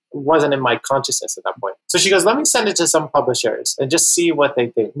 it wasn't in my consciousness at that point. So she goes, let me send it to some publishers and just see what they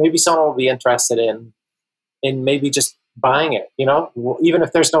think. Maybe someone will be interested in maybe just buying it, even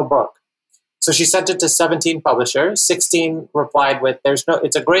if there's no book. So she sent it to 17 publishers. 16 replied with,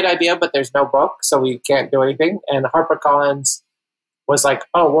 it's a great idea, but there's no book, so we can't do anything. And HarperCollins was like,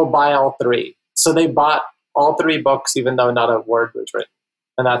 oh, we'll buy all 3. So they bought all 3 books, even though not a word was written.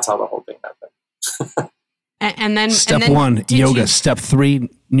 And that's how the whole thing happened. Step one, yoga. Step three,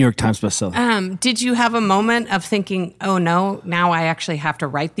 New York Times bestseller. Did you have a moment of thinking, oh no, now I actually have to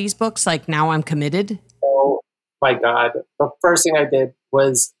write these books? Like now I'm committed? Oh my God. The first thing I did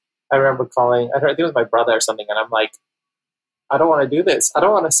was, I remember calling, I think it was my brother or something, and I'm like, I don't want to do this. I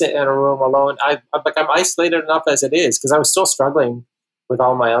don't want to sit in a room alone. I'm isolated enough as it is, because I was still struggling with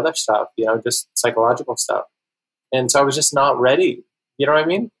all my other stuff, just psychological stuff. And so I was just not ready. You know what I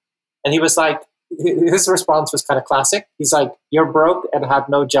mean? And he was like, his response was kind of classic. He's like, you're broke and have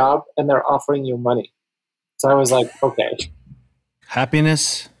no job and they're offering you money. So I was like, okay.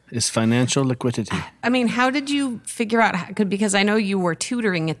 Happiness is financial liquidity. I mean, how did you figure out, because I know you were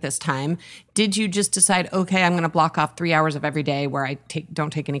tutoring at this time. Did you just decide, okay, I'm going to block off 3 hours of every day where I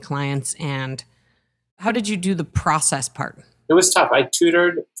don't take any clients? And how did you do the process part? It was tough. I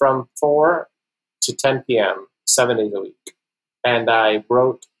tutored from 4 to 10 p.m., 7 days a week. And I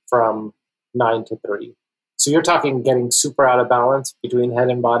wrote from 9 to 3. So you're talking getting super out of balance between head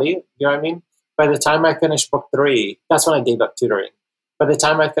and body. You know what I mean? By the time I finished book 3, that's when I gave up tutoring. By the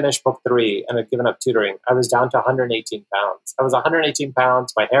time I finished book 3 and I'd given up tutoring, I was down to 118 pounds. I was 118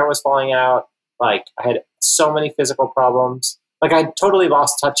 pounds. My hair was falling out. Like, I had so many physical problems. Like, I totally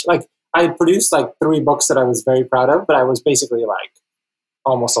lost touch. Like, I had produced like 3 books that I was very proud of, but I was basically like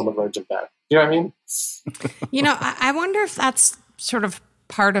almost on the verge of death. You know what I mean? I wonder if that's sort of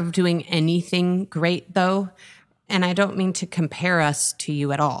part of doing anything great, though. And I don't mean to compare us to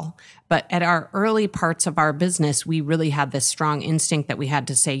you at all, but at our early parts of our business, we really had this strong instinct that we had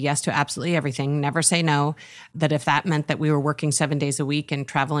to say yes to absolutely everything, never say no. That if that meant that we were working 7 days a week and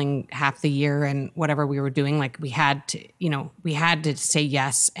traveling half the year and whatever we were doing, like we had to say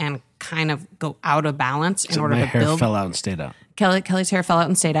yes and kind of go out of balance in order to build. My hair fell out and stayed out. Kelly's hair fell out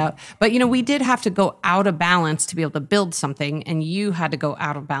and stayed out. But, we did have to go out of balance to be able to build something, and you had to go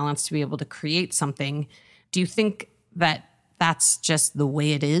out of balance to be able to create something. Do you think that that's just the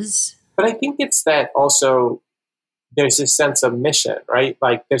way it is? But I think it's that also there's this sense of mission, right?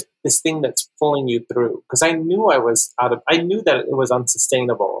 Like there's this thing that's pulling you through. Because I knew I knew that it was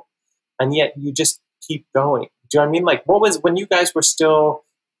unsustainable, and yet you just keep going. Do you know what I mean? Like, what was, when you guys were still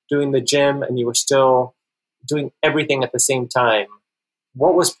doing the gym and you were still doing everything at the same time,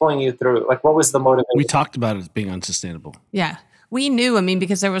 what was pulling you through? Like, what was the motivation? We talked about it as being unsustainable. Yeah. We knew,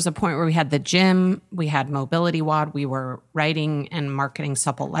 because there was a point where we had the gym, we had Mobility WOD, we were writing and marketing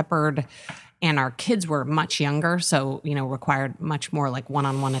Supple Leopard, and our kids were much younger, so, required much more like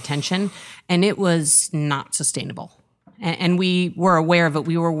one-on-one attention, and it was not sustainable. And we were aware of it.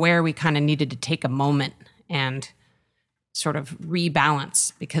 We were aware we kind of needed to take a moment and sort of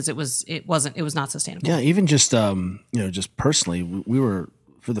rebalance because it was not sustainable. Yeah, even just just personally, we were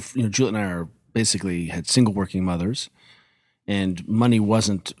Juliet and I are basically had single working mothers, and money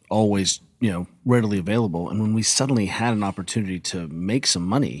wasn't always readily available. And when we suddenly had an opportunity to make some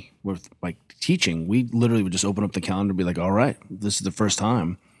money with like teaching, we literally would just open up the calendar and be like, all right, this is the first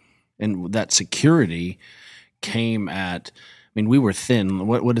time. And that security came at, we were thin.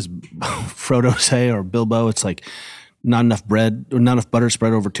 What does Frodo say, or Bilbo? It's like not enough bread, or not enough butter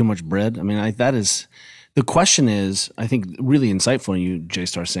spread over too much bread. That is, the question is, I think, really insightful in you,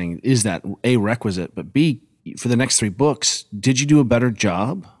 J-Star, saying, is that A, requisite, but B, for the next 3 books, did you do a better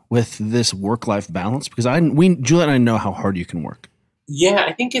job with this work-life balance? Because Juliet and I know how hard you can work. Yeah,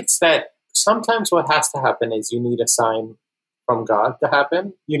 I think it's that sometimes what has to happen is you need a sign from God to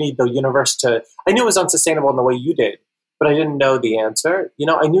happen. You need the universe to, I knew it was unsustainable in the way you did, but I didn't know the answer.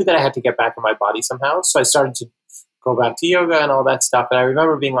 I knew that I had to get back in my body somehow. So I started to go back to yoga and all that stuff. And I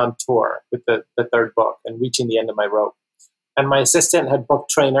remember being on tour with the 3rd book and reaching the end of my rope. And my assistant had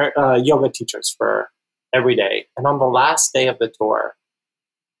booked yoga teachers for every day. And on the last day of the tour,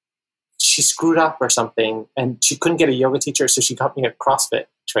 she screwed up or something and she couldn't get a yoga teacher. So she got me a CrossFit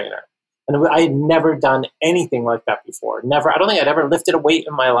trainer. And I had never done anything like that before. Never. I don't think I'd ever lifted a weight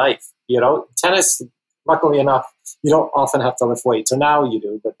in my life. Tennis, luckily enough, you don't often have to lift weights. So now you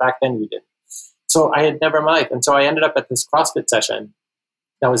do, but back then you didn't. So I had never in my life. And so I ended up at this CrossFit session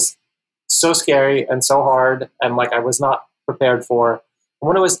that was so scary and so hard. And like, I was not prepared for. And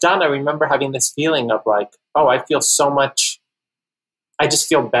when it was done, I remember having this feeling of like, oh, I just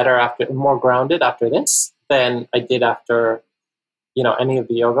feel better more grounded after this than I did after, any of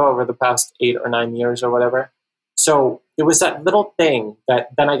the yoga over the past 8 or 9 years or whatever. So it was that little thing that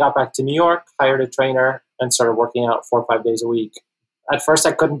then I got back to New York, hired a trainer, and started working out 4 or 5 days a week. At first,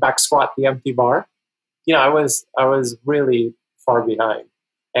 I couldn't back squat the empty bar. I was really far behind.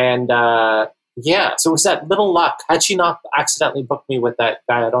 And so it was that little luck. Had she not accidentally booked me with that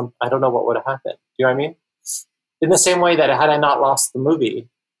guy, I don't know what would have happened. Do you know what I mean? In the same way that had I not lost the movie,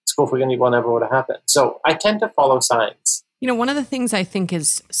 School for Good and Evil never would have happened. So I tend to follow signs. You know, one of the things I think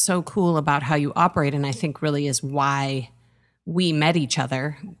is so cool about how you operate, and I think really is why we met each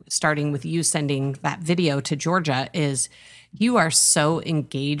other, starting with you sending that video to Georgia, is you are so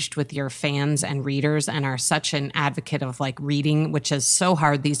engaged with your fans and readers and are such an advocate of like reading, which is so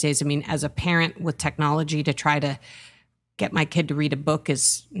hard these days. I mean, as a parent with technology, to try to get my kid to read a book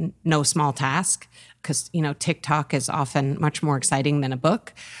is no small task because, you know, TikTok is often much more exciting than a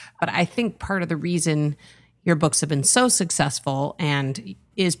book. But I think part of the reason your books have been so successful and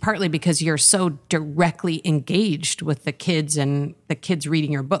is partly because you're so directly engaged with the kids and the kids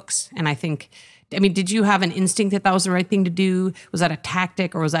reading your books. And I think, I mean, did you have an instinct that that was the right thing to do? Was that a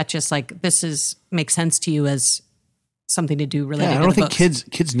tactic, or was that just like, makes sense to you as something to do related to the I don't think books?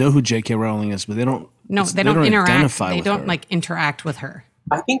 kids know who J.K. Rowling is, but they don't. No, they don't interact. Identify they with don't her. like interact with her.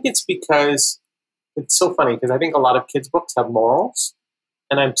 I think it's because it's so funny because I think a lot of kids' books have morals,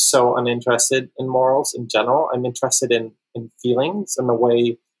 and I'm so uninterested in morals in general. I'm interested in feelings and the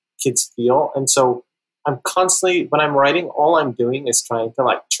way kids feel. And so I'm constantly, when I'm writing, all I'm doing is trying to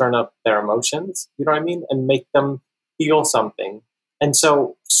like churn up their emotions, you know what I mean? And make them feel something. And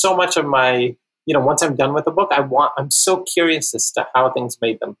so much of my, you know, once I'm done with the book, I'm so curious as to how things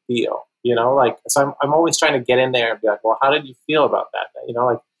made them feel, you know, like, so I'm always trying to get in there and be like, well, how did you feel about that? You know,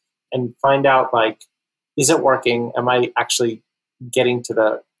 like, and find out like, is it working? Am I actually getting to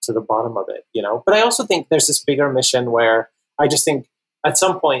the bottom of it, you know? But I also think there's this bigger mission where I just think at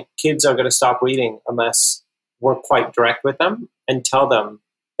some point kids are going to stop reading unless we're quite direct with them and tell them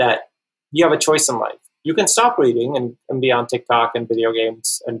that you have a choice in life. You can stop reading and be on TikTok and video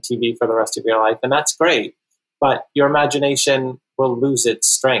games and TV for the rest of your life, and that's great. But your imagination will lose its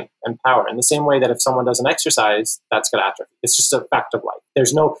strength and power in the same way that if someone doesn't exercise, that's going to atrophy. It's just a fact of life.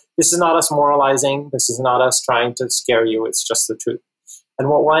 This is not us moralizing. This is not us trying to scare you. It's just the truth. And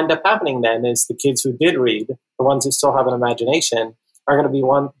what will end up happening then is the kids who did read, the ones who still have an imagination, are going to be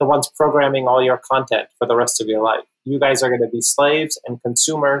the ones programming all your content for the rest of your life. You guys are going to be slaves and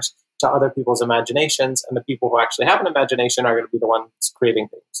consumers to other people's imaginations, and the people who actually have an imagination are going to be the ones creating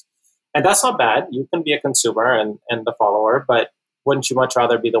things. And that's not bad. You can be a consumer and the follower, but wouldn't you much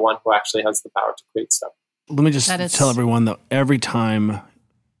rather be the one who actually has the power to create stuff? Let me just tell everyone that every time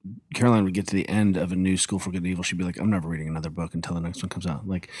Caroline would get to the end of a new School for Good and Evil, she'd be like, I'm never reading another book until the next one comes out.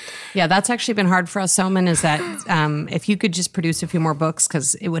 Like, yeah, that's actually been hard for us, Soman, is that if you could just produce a few more books,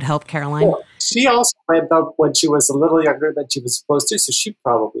 because it would help Caroline. Well, she also read them when she was a little younger than she was supposed to, so she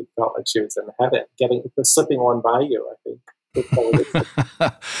probably felt like she was in heaven, slipping one by you, I think.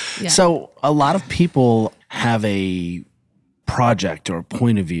 Yeah. So a lot of people have a project or a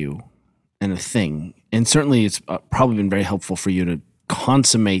point of view and a thing. And certainly it's probably been very helpful for you to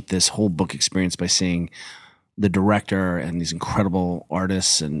consummate this whole book experience by seeing the director and these incredible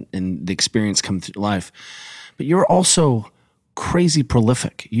artists and the experience come through life. But you're also crazy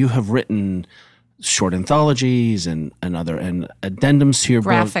prolific. You have written short anthologies and addendums to your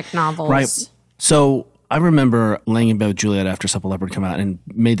graphic book. novels. Right. So I remember laying in bed with Juliet after Supper Leopard come out and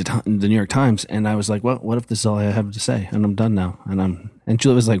made the New York Times, and I was like, "Well, what if this is all I have to say, and I'm done now?" And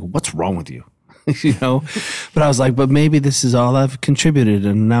Juliet was like, "What's wrong with you?" You know, but I was like, "But maybe this is all I've contributed,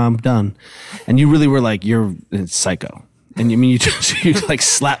 and now I'm done." And you really were like, "You're psycho," and you like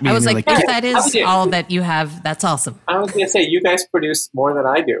slapped me. I was and like, you're "If that is all that you have, that's awesome." I was going to say, you guys produce more than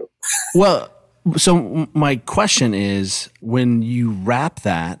I do. Well, so my question is, when you wrap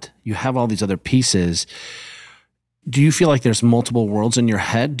that, you have all these other pieces. Do you feel like there's multiple worlds in your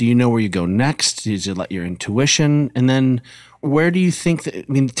head? Do you know where you go next? Does it let your intuition? And then where do you think that,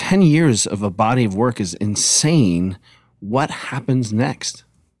 10 years of a body of work is insane. What happens next?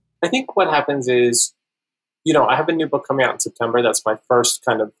 I think what happens is, I have a new book coming out in September. That's my first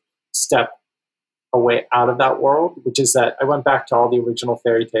kind of step away out of that world, which is that I went back to all the original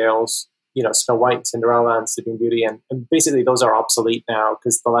fairy tales, Snow White, Cinderella, and Sleeping Beauty. And basically those are obsolete now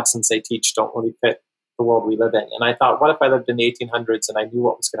because the lessons they teach don't really fit the world we live in. And I thought, what if I lived in the 1800s and I knew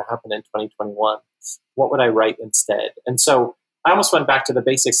what was going to happen in 2021? What would I write instead? And so I almost went back to the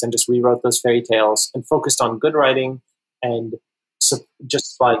basics and just rewrote those fairy tales and focused on good writing and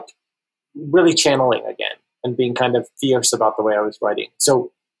just like really channeling again and being kind of fierce about the way I was writing.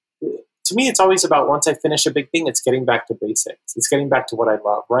 So to me, it's always about once I finish a big thing, it's getting back to basics. It's getting back to what I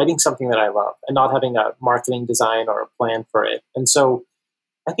love, writing something that I love and not having a marketing design or a plan for it. And so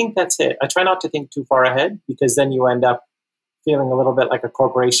I think that's it. I try not to think too far ahead because then you end up feeling a little bit like a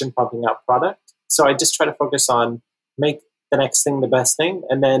corporation pumping out product. So I just try to focus on make the next thing the best thing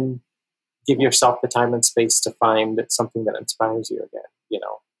and then give yourself the time and space to find something that inspires you again,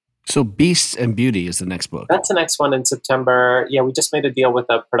 So Beasts and Beauty is the next book. That's the next one in September. Yeah, we just made a deal with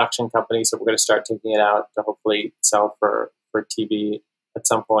a production company, so we're going to start taking it out to hopefully sell for TV at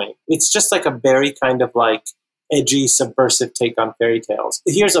some point. It's just like a very kind of like edgy, subversive take on fairy tales.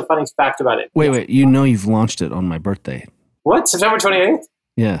 Here's a funny fact about it. Wait, you've launched it on my birthday. What? September 28th?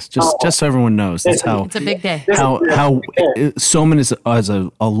 Yes, just so everyone knows. That's how It's a big day. Soman is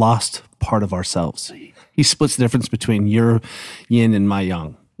a lost part of ourselves. He splits the difference between your yin and my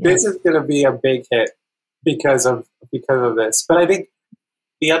yang. This is going to be a big hit because of this. But I think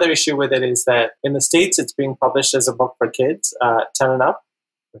the other issue with it is that in the States, it's being published as a book for kids, 10 and up,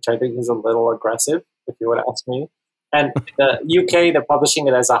 which I think is a little aggressive, if you would ask me. And the UK, they're publishing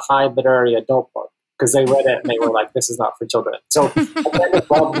it as a high literary adult book because they read it and they were like, this is not for children. So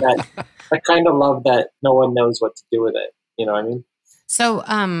I kind of love that no one knows what to do with it. You know what I mean? So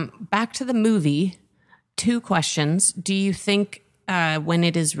back to the movie, 2 questions. Do you think when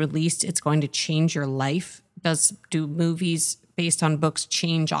it is released, it's going to change your life? Do movies based on books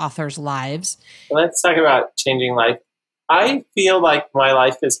change authors' lives? Let's talk about changing life. I feel like my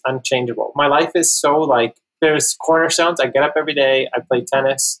life is unchangeable. My life is so like, there's cornerstones. I get up every day. I play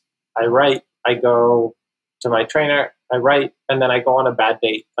tennis. I write. I go to my trainer. I write. And then I go on a bad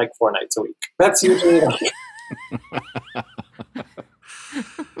date like 4 nights a week. That's usually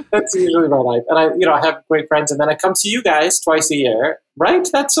that's usually my life. And I have great friends. And then I come to you guys twice a year, right?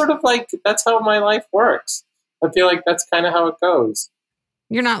 That's sort of like, that's how my life works. I feel like that's kind of how it goes.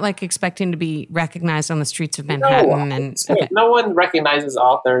 You're not like expecting to be recognized on the streets of Manhattan. No one recognizes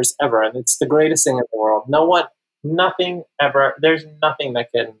authors ever. And it's the greatest thing in the world. Nothing ever. There's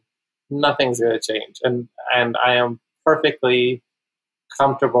nothing's going to change. And I am perfectly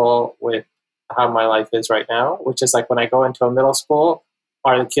comfortable with how my life is right now, which is like when I go into a middle school,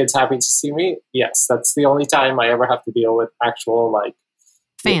 are the kids happy to see me? Yes. That's the only time I ever have to deal with actual like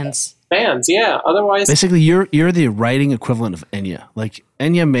fans. Fans, yeah. Otherwise, basically, you're the writing equivalent of Enya. Like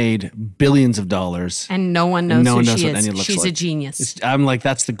Enya made billions of dollars, and no one knows who she is. She's like. A genius. I'm like,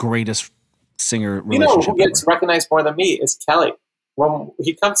 that's the greatest singer relationship. You know who gets recognized more than me is Kelly. When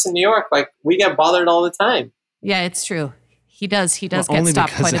he comes to New York, like we get bothered all the time. Yeah, it's true. He does get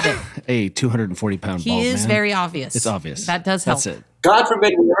stopped quite a bit. A 240-pound He is man. very obvious. It's obvious. That does help. That's it. God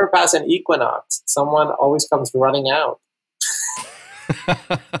forbid we ever pass an equinox. Someone always comes running out.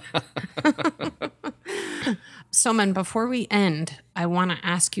 Soman, before we end, I want to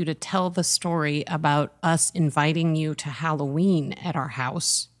ask you to tell the story about us inviting you to Halloween at our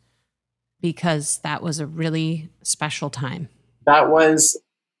house, because that was a really special time. That was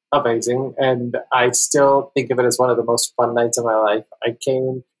amazing, and I still think of it as one of the most fun nights of my life. I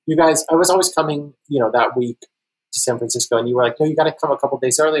was always coming, that week to San Francisco, and you were like, no, you got to come a couple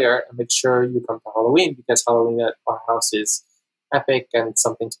days earlier and make sure you come to Halloween, because Halloween at our house is epic and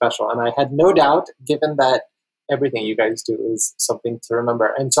something special. And I had no doubt, given that everything you guys do is something to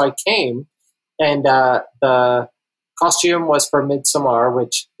remember. And so I came, and the costume was for Midsommar,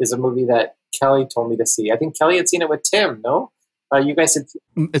 which is a movie that Kelly told me to see. I think Kelly had seen it with Tim, no? You guys had...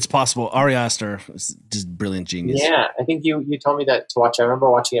 It's possible. Ari Aster is just brilliant genius. Yeah, I think you told me that to watch. I remember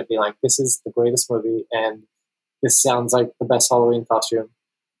watching it being like, this is the greatest movie, and this sounds like the best Halloween costume.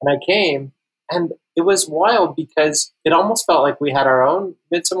 And I came, and it was wild because it almost felt like we had our own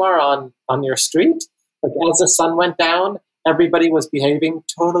Midsommar on your street. Like as the sun went down, everybody was behaving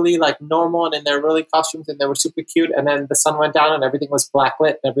totally like normal and in their really costumes, and they were super cute. And then the sun went down and everything was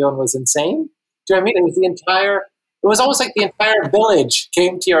blacklit and everyone was insane. Do you know what I mean? It was almost like the entire village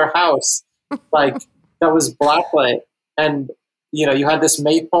came to your house, like that was blacklit. And, you had this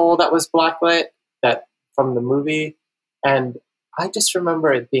maypole that was blacklit that from the movie. And I just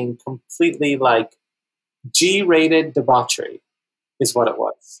remember it being completely like G-rated debauchery is what it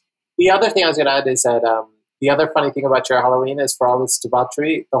was. The other thing I was going to add is that the other funny thing about your Halloween is for all this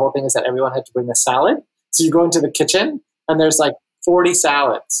debauchery, the whole thing is that everyone had to bring a salad. So you go into the kitchen and there's like 40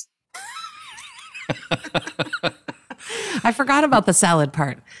 salads. I forgot about the salad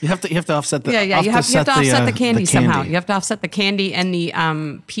part. You have to offset the You have to offset the candy somehow. You have to offset the candy and the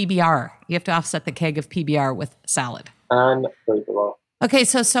PBR. You have to offset the keg of PBR with salad. Unbelievable. Okay,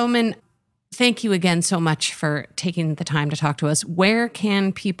 so Soman, thank you again so much for taking the time to talk to us. Where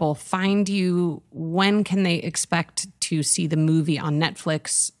can people find you? When can they expect to see the movie on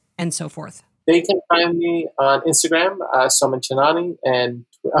Netflix and so forth? They can find me on Instagram, Soman Chainani, and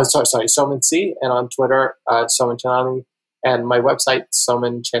Soman C, and on Twitter, Soman Chainani, and my website,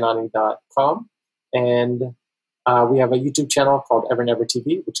 somanchainani.com. And we have a YouTube channel called Ever Never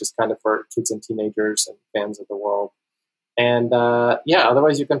TV, which is kind of for kids and teenagers and fans of the world. And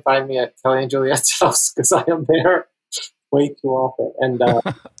otherwise you can find me at Kelly and Juliet's house because I am there way too often. And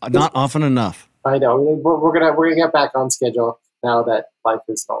Not often enough. I know we're gonna get back on schedule now that life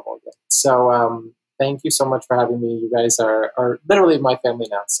is normal again. So thank you so much for having me. You guys are literally my family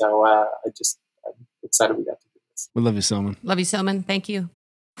now. So I'm excited we got to do this. We love you, Soman. Love you, Soman. Thank you.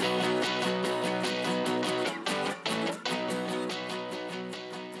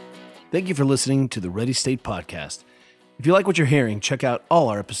 Thank you for listening to the Ready State Podcast. If you like what you're hearing, check out all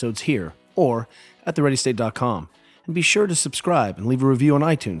our episodes here or at thereadystate.com. And be sure to subscribe and leave a review on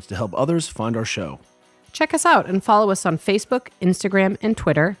iTunes to help others find our show. Check us out and follow us on Facebook, Instagram, and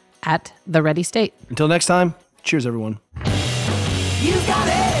Twitter at The Ready State. Until next time, cheers, everyone. You got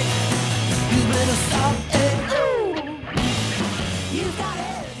it.